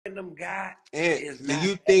random guy And is do not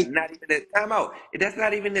you think, not even that time out. That's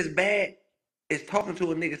not even as bad as talking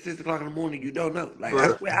to a nigga 6 o'clock in the morning you don't know. Like I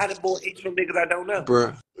bruh, swear I done bought each of them niggas I don't know.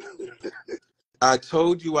 bruh, I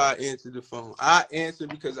told you I answered the phone. I answered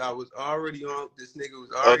because I was already on. This nigga was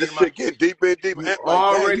Oh, already this in my. shit getting deeper and deeper. You Like,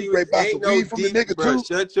 dang, already you ready was. to buy some Ain't no weed from the deep, nigga bruh. too?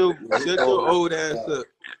 Shut your old ass up.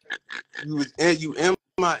 You was you in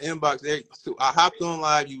my inbox. So I hopped on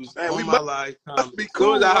live. You was Man, we on my live must comment. be As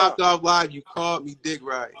soon as cool, I huh? hopped off live, you called me dick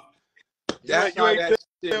riding. You That's ain't you how ain't that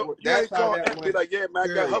shit worked. you That's ain't how call that be went. like, yeah, man, I got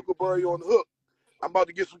Period. Huckleberry on the hook. I'm about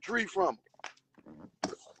to get some tree from him.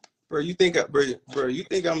 Bro, you think you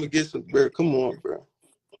think I'm gonna get some, bro? Come on, bro.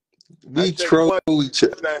 I We tell you troll one each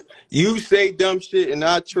other. thing. You say dumb shit and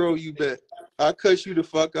I troll you back. I cuss you the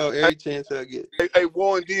fuck out every chance I get. Hey,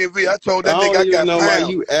 Warren DMV, I told I that nigga don't I even got know why pounds.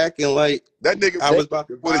 you acting like That nigga I They was about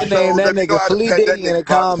to would buy have name showed. that Let me know nigga how to Flea pat that Diddy in nigga the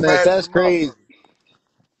about as comments. fast as That's a motherfucker. crazy.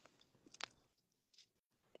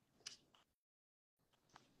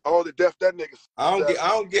 All the death that nigga. I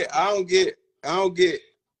don't get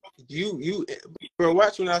you bro,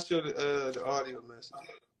 watch when I show the audio message.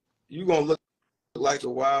 You gonna look like a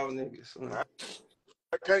wild nigga, son.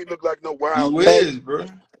 I can't look like no wild You nigga. Hey, is, bro.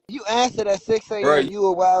 you answered at 6 Bro, a.m. You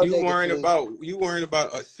a wild you nigga, worrying Flea.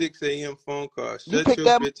 about a 6 a.m. phone call. You Shut picked your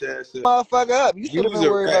that bitch ass up. motherfucker up. You should have Use been a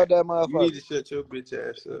worried rat. about that You need motherfucker. to shut your bitch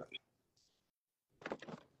ass up.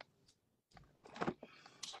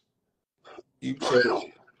 You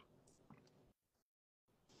told.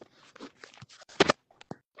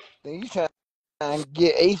 Then you trying to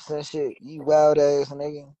get apes and shit. You wild ass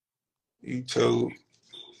nigga. You told.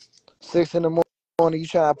 6 in the morning, you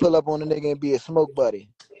trying to pull up on a nigga and be a smoke buddy.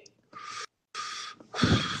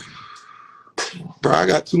 Bro, I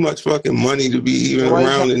got too much fucking money to be even And why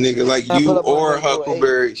you trying around a nigga like to pull you up on a or nigga for an ape?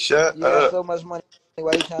 Huckleberry. Shut You got up. so much money.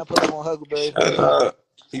 Why you trying to pull up on Huckleberry for an Shut ape? up.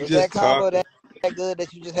 You Was that just combo talking. that good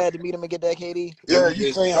that you just had to meet him and get that KD? Yeah, You you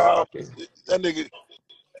just seen how talking. that nigga?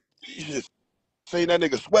 You just seen that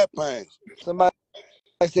nigga sweatpants. Somebody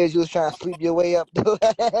said you was trying to sleep your way up.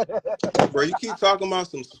 Bro, you keep talking about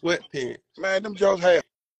some sweatpants. Man, them jokes had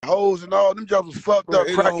hoes and all. Them jokes was fucked Bro, up.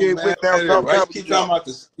 it don't Crackhead went down matter. South Why Capitol jump.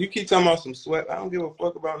 you keep talking about some sweat? I don't give a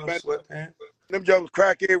fuck about no Man, sweatpants. them jokes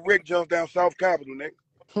crackhead Rick jumps down South Capitol, nigga.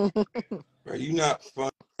 Bro, you not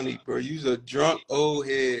funny, bro. You's a drunk old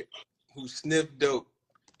head who sniffed dope.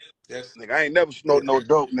 That's Nigga, I ain't never snort no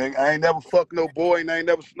dope, nigga. I ain't never fucked no boy, and I ain't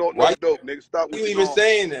never snort no why dope, nigga. Stop what you you even doing.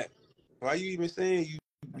 saying that? Why you even saying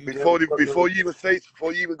you never fucked no Before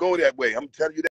you even go that way, I'm telling you that.